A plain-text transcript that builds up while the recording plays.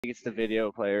It's the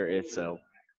video player itself.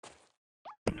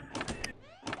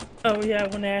 Oh yeah,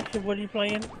 when they ask you what are you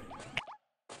playing?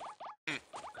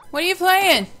 What are you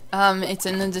playing? It's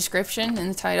in the description, in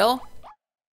the title.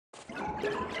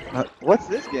 What's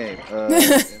this game? In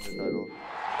the title.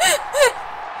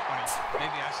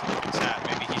 Maybe I should look at the chat.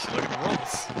 Maybe he should look at the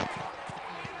rules.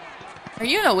 Are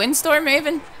you in a windstorm,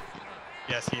 Maven?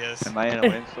 Yes, he is. Am I in a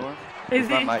windstorm? Is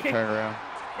he I might turn around.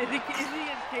 Is he in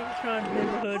K-Tron's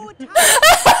neighborhood?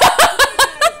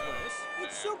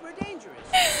 It's super dangerous.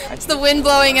 It's the wind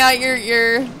blowing out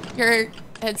your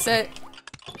headset.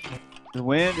 The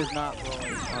wind is not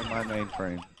blowing on my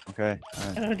mainframe. Okay.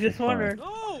 I just wondered.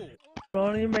 Blow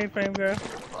on your mainframe, girl.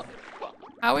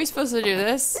 How are we supposed to do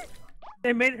this?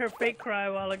 They made her fake cry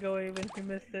a while ago, even if you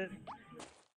missed it.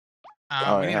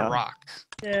 We need a rock.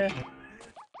 Yeah.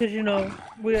 Because, you know,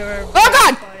 we are... Oh,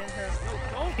 God! Her.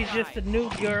 She's just a new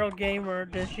girl gamer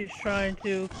that she's trying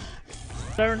to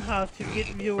learn how to get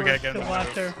viewers to watch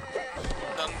her.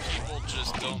 Some people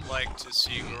just don't like to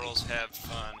see girls have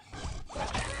fun.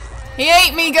 He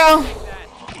ate me, go!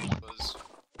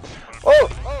 Oh!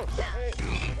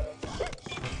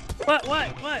 What?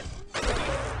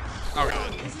 Oh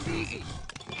god. This is easy.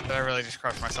 Did I really just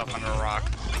crush myself under a rock?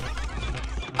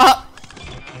 Oh!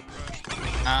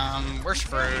 We're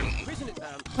screwed.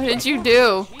 What did you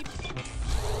do?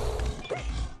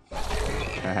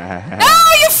 No,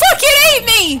 you fucking ate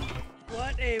me!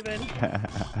 What, Avon?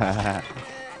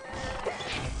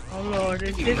 Oh lord,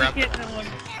 this is getting on.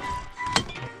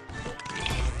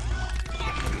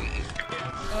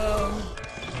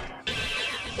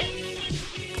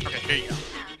 Okay, here you go.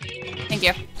 Thank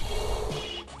you.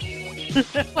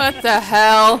 What the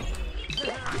hell?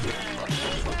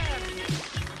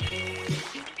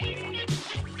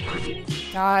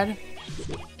 God.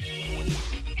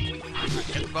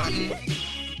 Hit the button.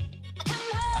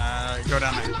 Go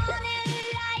down there.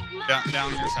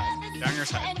 Down your side. Down your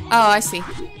side. Oh, I see.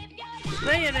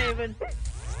 Say it, Avon.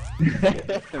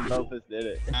 Both of us did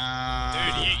it. Dude,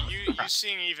 you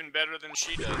sing even better than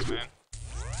she does, man.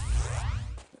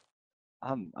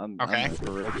 I'm okay. a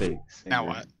terrific singer. Now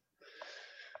what?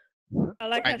 I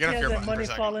like how she has that money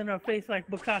fall in her face like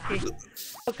Bukaki.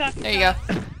 Bukaki. There you go.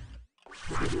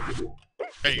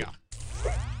 There you go.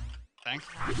 Thanks.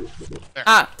 There.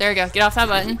 Ah, there we go. Get off that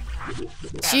button.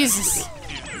 Jesus.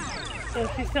 So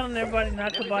she's telling everybody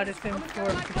not to buy the Sims 4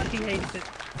 because she hates it.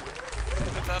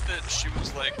 I thought that she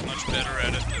was like much better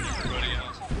at it than everybody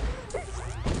else.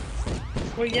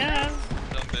 Well, yeah.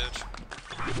 Dumb bitch.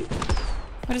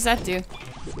 What does that do?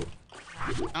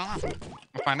 I don't know.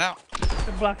 We'll find out.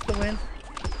 It blocks the wind.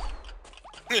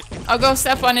 I'll go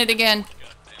step on it again.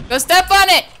 Go step on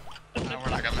it! No, we're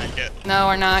not gonna make it. No,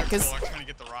 we're not, because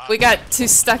we got too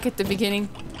stuck at the beginning.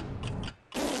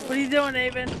 What are you doing,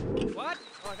 Avon? What?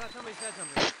 Oh, I thought somebody said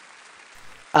something.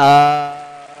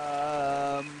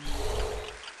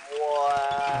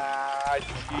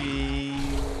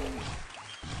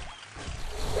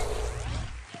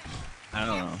 I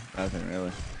don't know. Nothing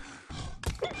really.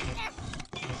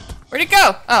 Where'd it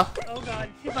go? Oh. Oh god,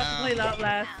 she's about to play Out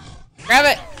Last. Grab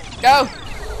it. Go.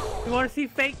 You want to see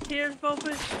fake tears,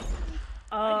 Focus?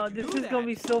 This is gonna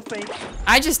be so fake.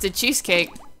 I just did cheesecake.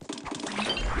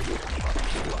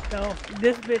 No,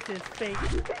 this bitch is fake.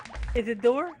 Is it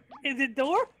door? Is it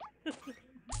door?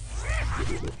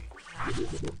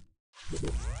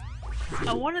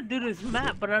 I want to do this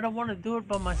map, but I don't want to do it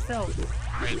by myself.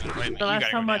 Wait a minute. The last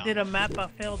time I did a map, I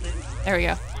failed it. There we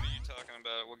go. What are you talking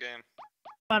about? What game?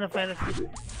 Final Fantasy.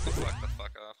 Fuck the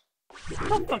fuck off.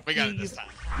 Oh, fuck We got you, it this time.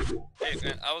 Hey,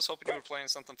 man, I was hoping you were playing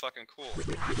something fucking cool.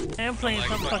 I am playing Like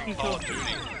something fucking Call cool. of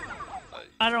Duty.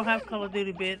 I don't have Call of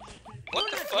Duty, bitch. What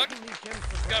the fuck?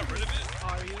 Got rid of it?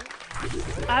 Are you?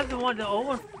 I have the one, the old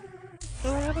one. Do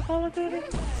I have a Call of Duty?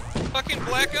 Fucking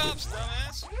Black Ops,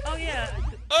 dumbass. Oh yeah.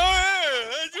 Oh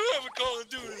yeah, I do have a Call of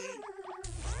Duty.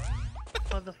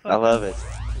 Motherfucker. I love it.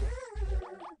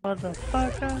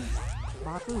 Motherfucker.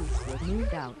 Baboos was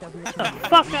moved out of Get the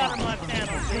fuck out of my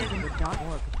channel, bitch.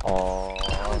 Oh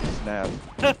snap.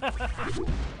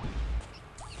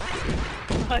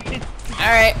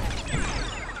 Alright.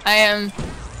 I am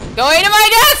going to my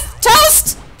death!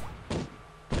 Toast!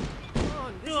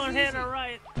 You on head or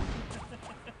right?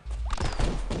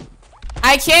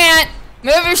 I can't!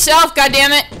 Move yourself,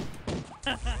 goddammit!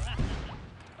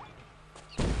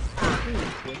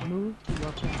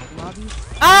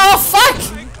 Oh, fuck!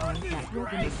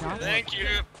 Thank you.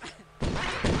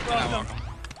 Welcome.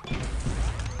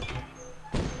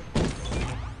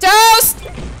 Toast!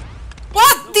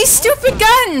 What? These stupid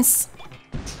guns!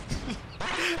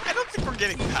 I don't think we're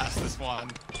getting past this one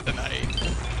tonight.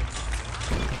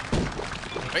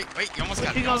 Wait, you almost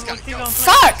got it. You You almost got gonna, it. you Go. gonna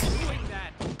Fuck! Doing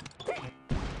that.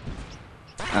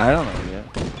 I don't know yet.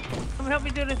 Come help me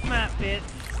do this map, bitch.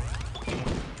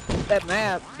 That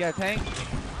map, you got a tank?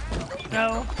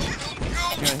 No.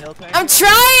 You got a hill tank? I'm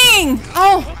trying!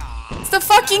 Oh, it's the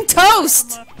fucking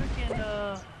toast! My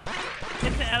freaking,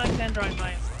 it's an Alexandrite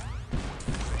map.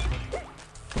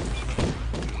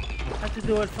 I have to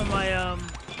do it for my,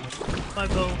 my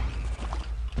bow.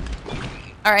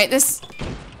 Alright, this...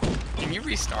 Can you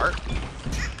restart?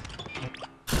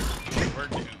 We're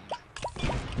doomed.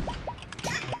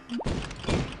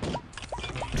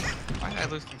 Why did I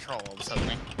lose control all of a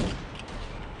sudden?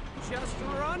 Just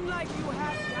run like you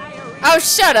have diarrhea. Oh,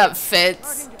 shut up, Fitz.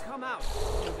 Starting to come out a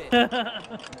little bit.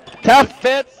 Tough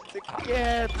Fitz!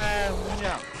 Yeah, man.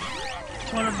 Yeah.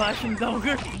 Wanna buy some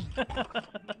Doger?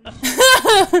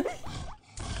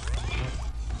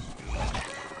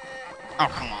 Oh,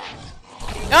 come on.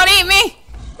 Don't eat me!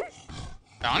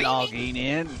 Don't Logging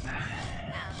in.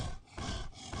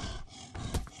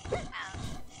 I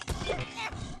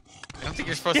don't think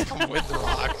you're supposed to come with the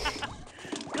rock.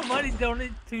 Somebody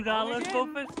donated $2,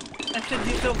 Focus. I said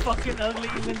you're so fucking ugly,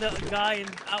 even the guy in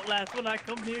Outlast when I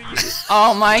come near you.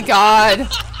 Oh my god.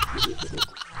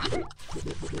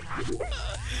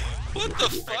 What the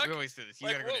Wait, fuck? we always do this. You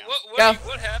Like, gotta go down.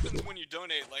 what happens when you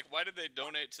donate? Like, why did they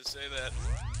donate to say that?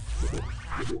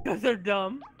 Because they're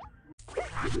dumb.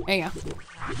 There you go.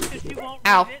 Because she won't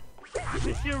Ow. read it.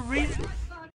 Because she'll read it.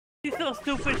 She's so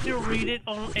stupid she'll read it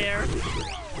on air.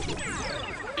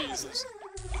 Jesus.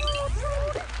 All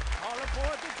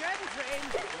aboard the dragon train.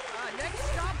 Next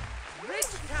stop,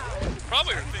 Ridgetown.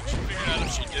 Probably her thing. She figured out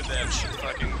if she did that, she'd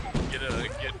fucking get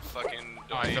fucking.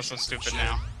 Oh, I feel so donations and stupid shit.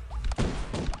 now.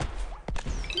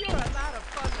 You're a lot of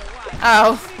fun to watch.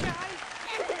 Oh. You guys?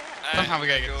 Somehow we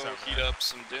gotta get go this over heat up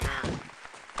some dinner.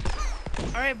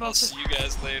 Alright, I'll Focus. see you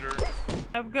guys later.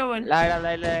 Have a good one. Later.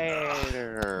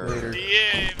 See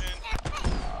ya,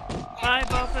 Bye,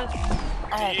 Focus. See ya,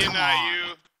 come not on. you.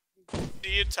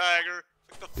 See ya, Tiger.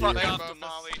 Fuck the fuck Later, off, Buffus.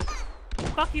 Molly.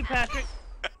 Fuck you, Patrick.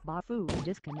 Bafu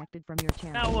disconnected from your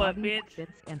channel. Now what, Lobby bitch?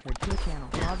 Fitz entered your channel.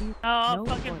 Lobby. Oh, no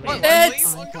fucking spoilers.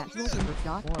 Fitz! On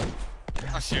casualtimber.org.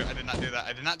 Oh shoot, I did not do that.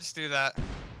 I did not just do that.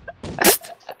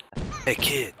 Hey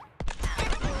kid,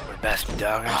 we're best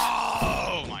doggers.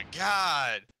 Oh my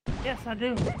god. Yes, I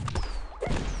do.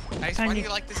 Ice, why do you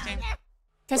like this game?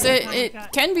 Because it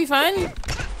can be fun.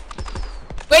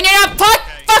 When you're not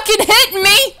fucking hitting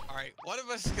me! Alright, one of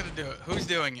us is gonna do it. Who's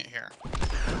doing it here?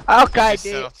 Okay, Just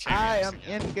set dude. up I champions am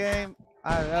again. in game.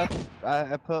 I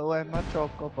put away my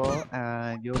chocobo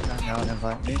and you can now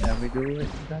invite me and we do it.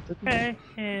 Okay,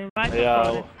 and bye, Yeah,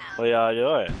 Focus. what y'all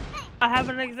doing? I have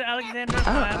an Alexander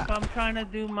map. I'm trying to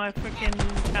do my freaking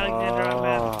Alexander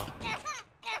map.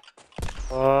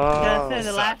 Did I say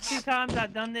the last sucks. 2 times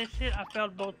I've done this shit, I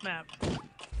failed both maps.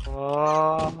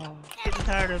 Oh. Getting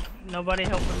tired of nobody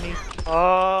helping me.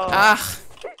 Oh. Ah.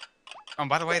 Oh,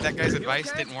 by the way, that guy's advice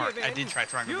can't didn't work. give I in. did try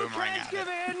throwing a You boomerang can't at give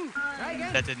it. in. Try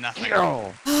again. That did nothing.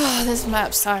 Oh, this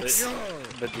map sucks.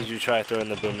 But did you try throwing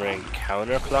the boomerang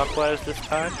counterclockwise this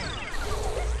time?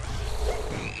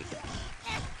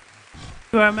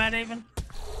 Where I'm at, even?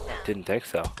 Didn't think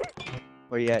so.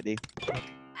 Where you at, D?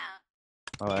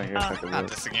 Oh, I guess I could Not live.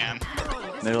 this again.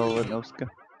 Middle of Noska.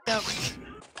 Yep.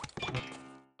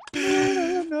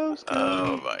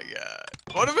 Oh my god.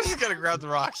 One of us is gonna grab the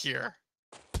rock here.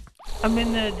 I'm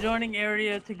in the adjoining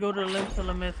area to go to Limsa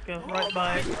Lamiska, right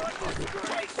by it.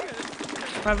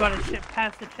 Right by the chip,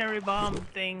 past the cherry bomb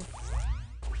thing.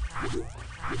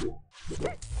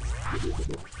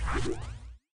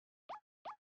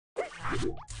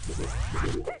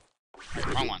 Wait,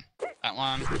 wrong one. That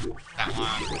one. That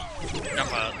one.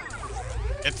 Jump up.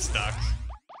 It's stuck.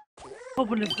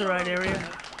 Hoping it's the right area.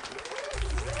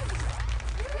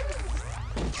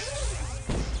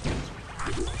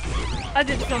 I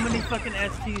did so many fucking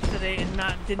STs today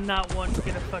and did not want to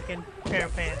get a fucking pair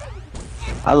of pants.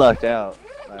 I lucked out.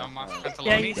 No more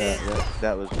Yeah, you pantalones. did.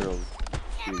 That was real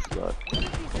huge luck. These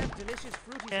have delicious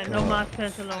fruity Yeah, flavor. no mas How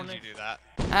did pantalones. you do that?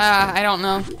 I don't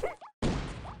know.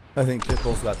 I think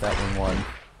Pickles got that one.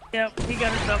 Yep, he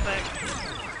got himself back.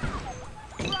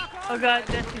 Oh god,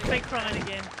 that's his fake crying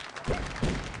again.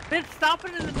 Bitch,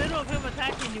 stopping in the middle of him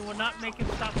attacking you will not make him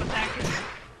stop attacking you.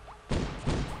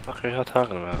 What are y'all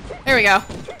talking about? There we go.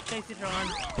 Stacy Tron.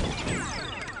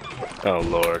 Oh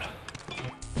lord.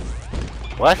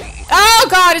 What? Oh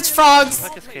god, it's frogs!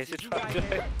 What is Casey trying to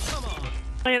do?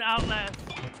 Playing Outlast.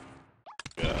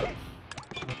 God.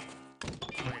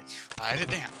 Okay, try it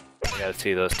down. I gotta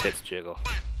see those tits jiggle.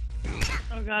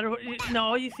 Oh god, no,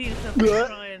 all you see is him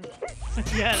crying.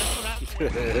 Yeah, that's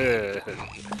what happened.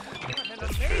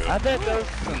 I bet those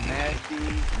are some nasty,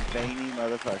 veiny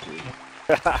motherfuckers.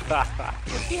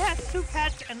 She has 2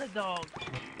 cats and a dog.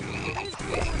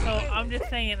 So I'm just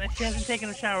saying that she hasn't taken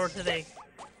a shower today.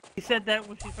 She said that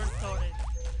when she first started.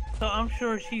 So I'm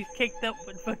sure she's caked up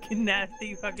with fucking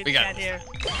nasty fucking cat hair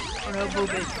on her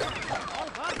boobies.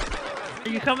 Are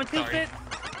you coming too, Fitz?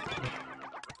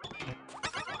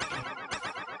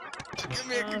 Give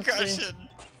me a concussion.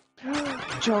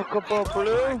 Chocobo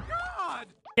blue?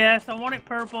 Yes, I wanted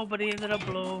purple, but he ended up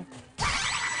blue.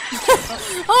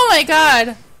 Oh my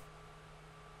god!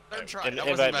 Third try, that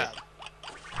wasn't bad.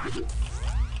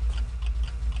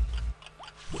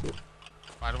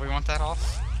 Why do we want that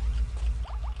off?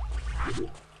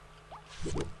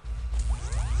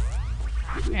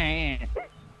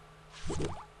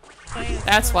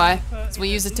 That's why. So we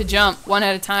use it to jump, one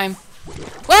at a time.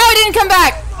 Whoa, it didn't come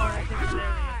back!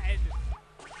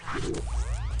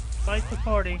 Invite to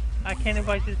party. I can't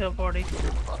invite you to a party.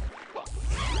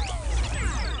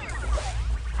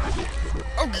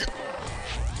 Oh, God.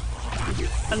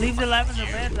 I leave the lavender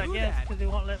beds, I guess, because they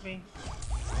won't let me.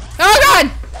 Oh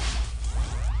god!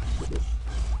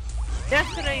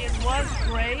 Yesterday it was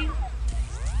gray. It was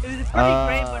a pretty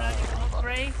gray, but I didn't want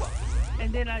gray.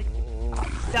 And then I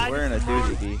died. We're in a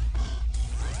doozy.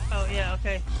 Oh yeah,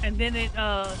 okay. And then it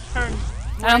turned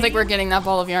gray. I don't think we're getting that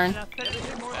ball of yarn.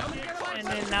 And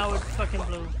then now it's fucking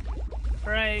blue.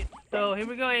 Alright, so here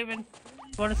we go, Avon. You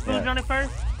want to spooge on it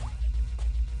first?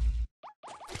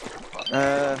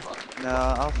 No,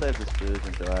 I'll save the spooge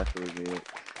until after we get it.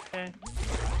 Okay.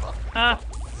 That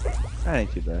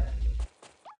ain't too bad.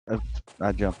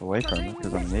 I jump away from it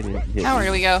because I'm an idiot. Oh,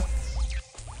 here we go.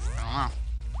 I don't know.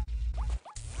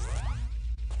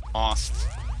 Lost.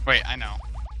 Wait, I know.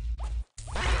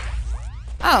 Oh.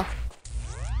 I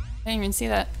didn't even see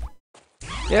that.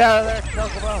 Get out of there,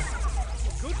 Chocobo!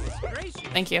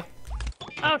 Thank you.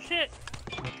 Oh shit!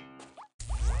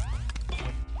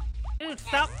 Dude,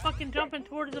 stop fucking jumping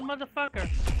towards the motherfucker.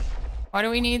 Why do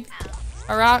we need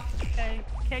a rock? Okay,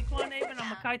 cake one, Avon. I'm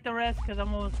gonna kite the rest because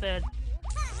I'm almost dead.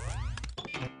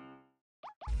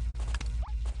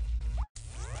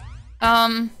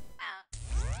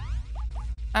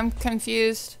 I'm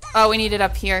confused. Oh, we need it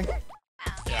up here.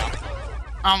 Yeah.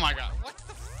 Oh my god, what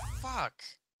the fuck?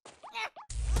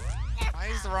 Why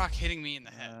is the rock hitting me in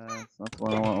the head? That's the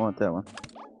one I want that one.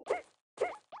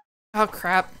 Oh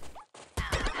crap.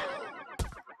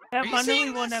 Yep, I knew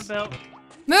we won that belt.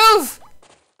 Move!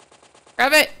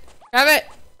 Grab it! Grab it!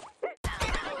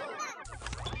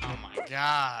 Oh my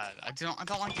god. I don't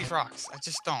like these rocks. I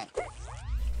just don't.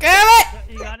 Grab it!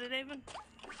 You got it, Avon?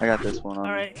 I got this one on.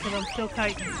 Alright, because I'm still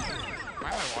kiting. Why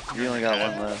am I walking You only got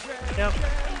around? one left. Yep.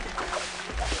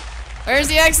 Where's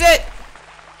the exit?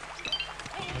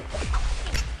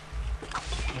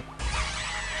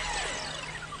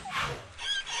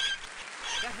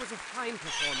 That was a fine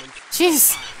performance.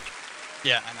 Jeez.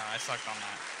 Yeah, I know. I sucked on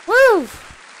that. Woo!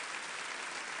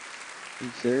 Are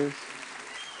you serious?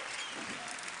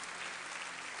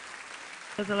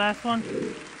 That's the last one?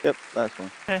 Yep, last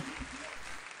one. Okay.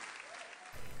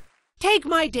 Take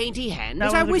my dainty hand That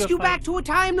as I was a whisk good you fight. back to a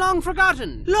time long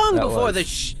forgotten. Long That before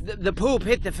was. the poop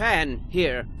hit the fan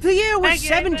here. The year was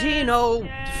Thank you, Avon.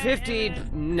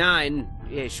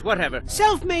 17059-ish, whatever.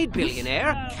 Self-made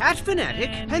billionaire, cat fanatic,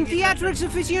 and theatrics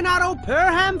aficionado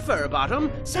Perham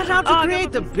Furbottom set out to Oh,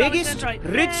 create the that was biggest, right.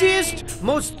 richest,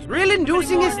 most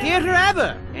thrill-inducingest theater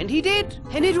ever. And he did.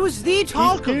 And it was the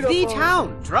talk of the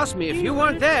town. Trust me, if you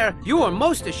weren't there, you were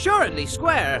most assuredly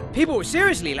square. People were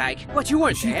seriously like, "What, you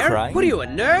weren't she there? crying? What are you, a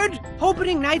nerd?"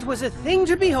 Opening night was a thing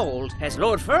to behold, as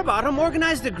Lord Furbottom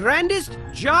organized the grandest,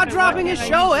 jaw-droppingest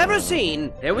show ever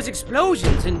seen. There was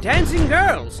explosions and dancing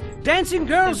girls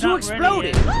who not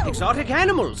exploded, ready exotic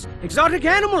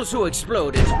animals who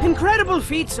exploded, incredible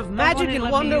feats of magic won't and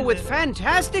let wonder me with use it.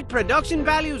 fantastic production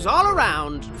values all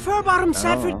around. Furbottom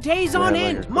sat for days on Yeah,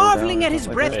 like end, a marveling throwdown at or his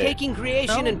something like that. breathtaking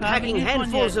creation No, and I haven't packing used one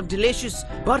handfuls yet. of delicious,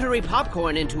 buttery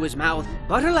popcorn into his mouth.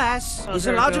 But alas, Oh, his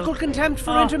there it illogical goes. contempt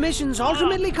for Oh. intermissions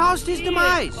ultimately caused his Yeah,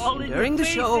 demise. all in During your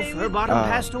the show, face, Furbottom Oh.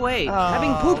 passed away, Oh,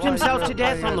 having pooped why himself you to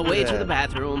death on the way to that? the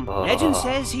bathroom. Legend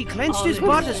says he clenched his Oh,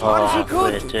 butt as hard as he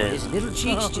could, Fitz. but his little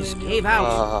cheeks just gave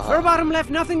out. Furbottom left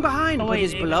nothing behind Oh, but wait,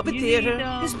 his David, beloved you theater,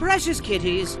 need, his precious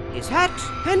kitties, his hat,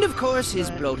 and of course his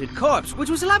bloated corpse, which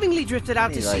was lovingly drifted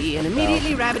out to He likes sea and the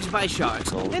immediately South. ravaged by sharks.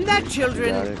 Cold. And that, Got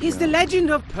children, it, is yeah. the legend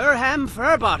of Perham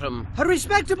Furbottom, a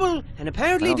respectable and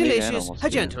apparently I don't need delicious animals, a do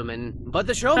you? gentleman. But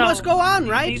the show No. must go on,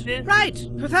 You right? need this? Right.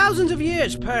 For thousands of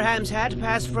years, Perham's hat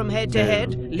passed from head to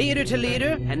head, leader to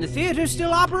leader, and the theater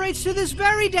still operates to this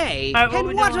very day. All right, what And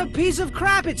we what a doing? piece of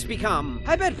crap it's become.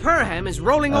 I bet Perham them is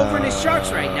rolling over in his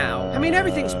sharks right now. I mean,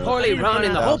 everything's poorly run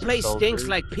and the whole place stinks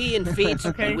like pee and feet.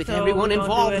 Okay, And with so everyone we're gonna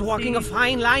involved do walking a SC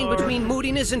fine line or- between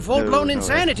moodiness and full-blown No,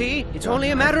 insanity, it's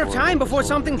only a matter of time before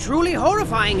something truly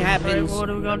horrifying happens. what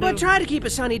are we gonna But do? try to keep a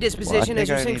sunny disposition as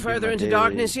you sink further into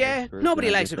darkness, yeah? Nobody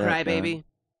likes a crybaby.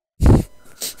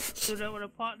 Do that with a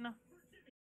partner?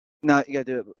 No, you gotta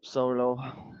do it solo.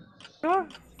 Sure.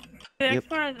 The Yep.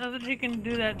 expert, I think you can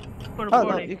do that for the Oh, no,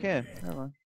 party. you can. Never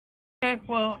mind. Okay,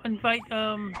 well, invite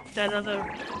that other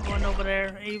one over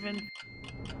there, even.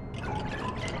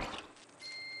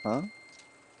 Huh?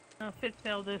 Fit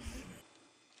tell this.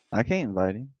 I can't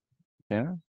invite him.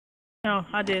 Can No,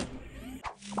 I did.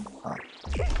 Oh.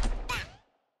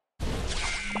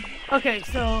 Okay,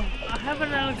 so I have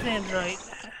an Alexandrite.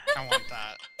 I want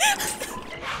that.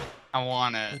 I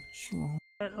want it.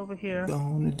 That over here.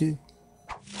 Gonna do.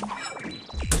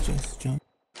 Just jump.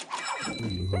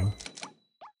 Is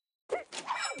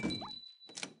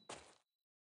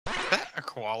that a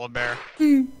koala bear?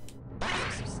 Kill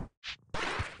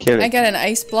it. I got an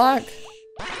ice block.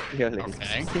 Kill it.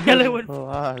 Okay. Kill it with,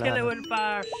 Koala. kill it with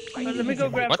fire. But let me go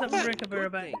grab What something to the- drink. I'll be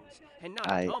right back. And not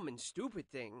Aye. dumb and stupid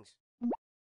things.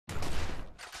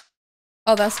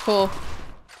 Oh, that's cool.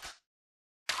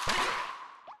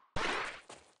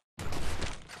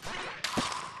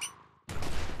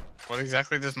 What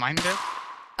exactly does mine do?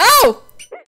 Oh!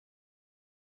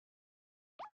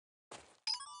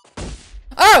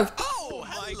 Oh! Oh,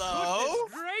 hello!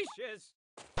 Gracious!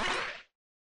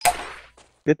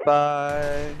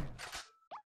 Goodbye.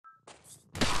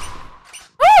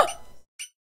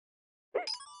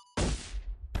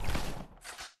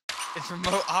 It's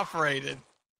remote operated.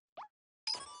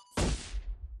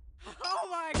 Oh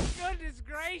my goodness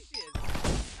gracious!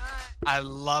 I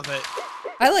love it.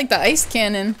 I like the ice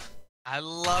cannon. I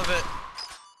love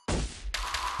it.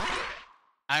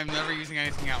 I'm never using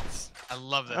anything else. I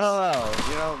love this. Oh,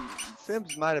 you know,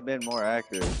 Sims might have been more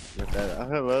accurate with that.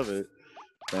 I love it.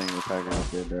 Thing you're talking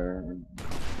about there.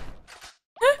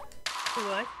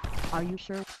 What? Are you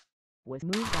sure? Was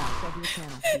moved out of your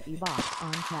channel CE box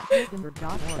on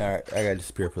catwildenberg.org. Alright, I gotta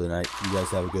disappear for the night. You guys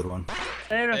have a good one.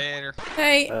 Later. Later.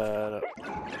 Hey.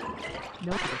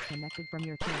 Note disconnected from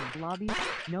your channel lobby.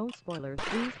 No spoilers,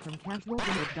 please, from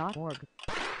catwildenberg.org.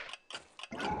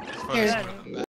 As far Here's- as-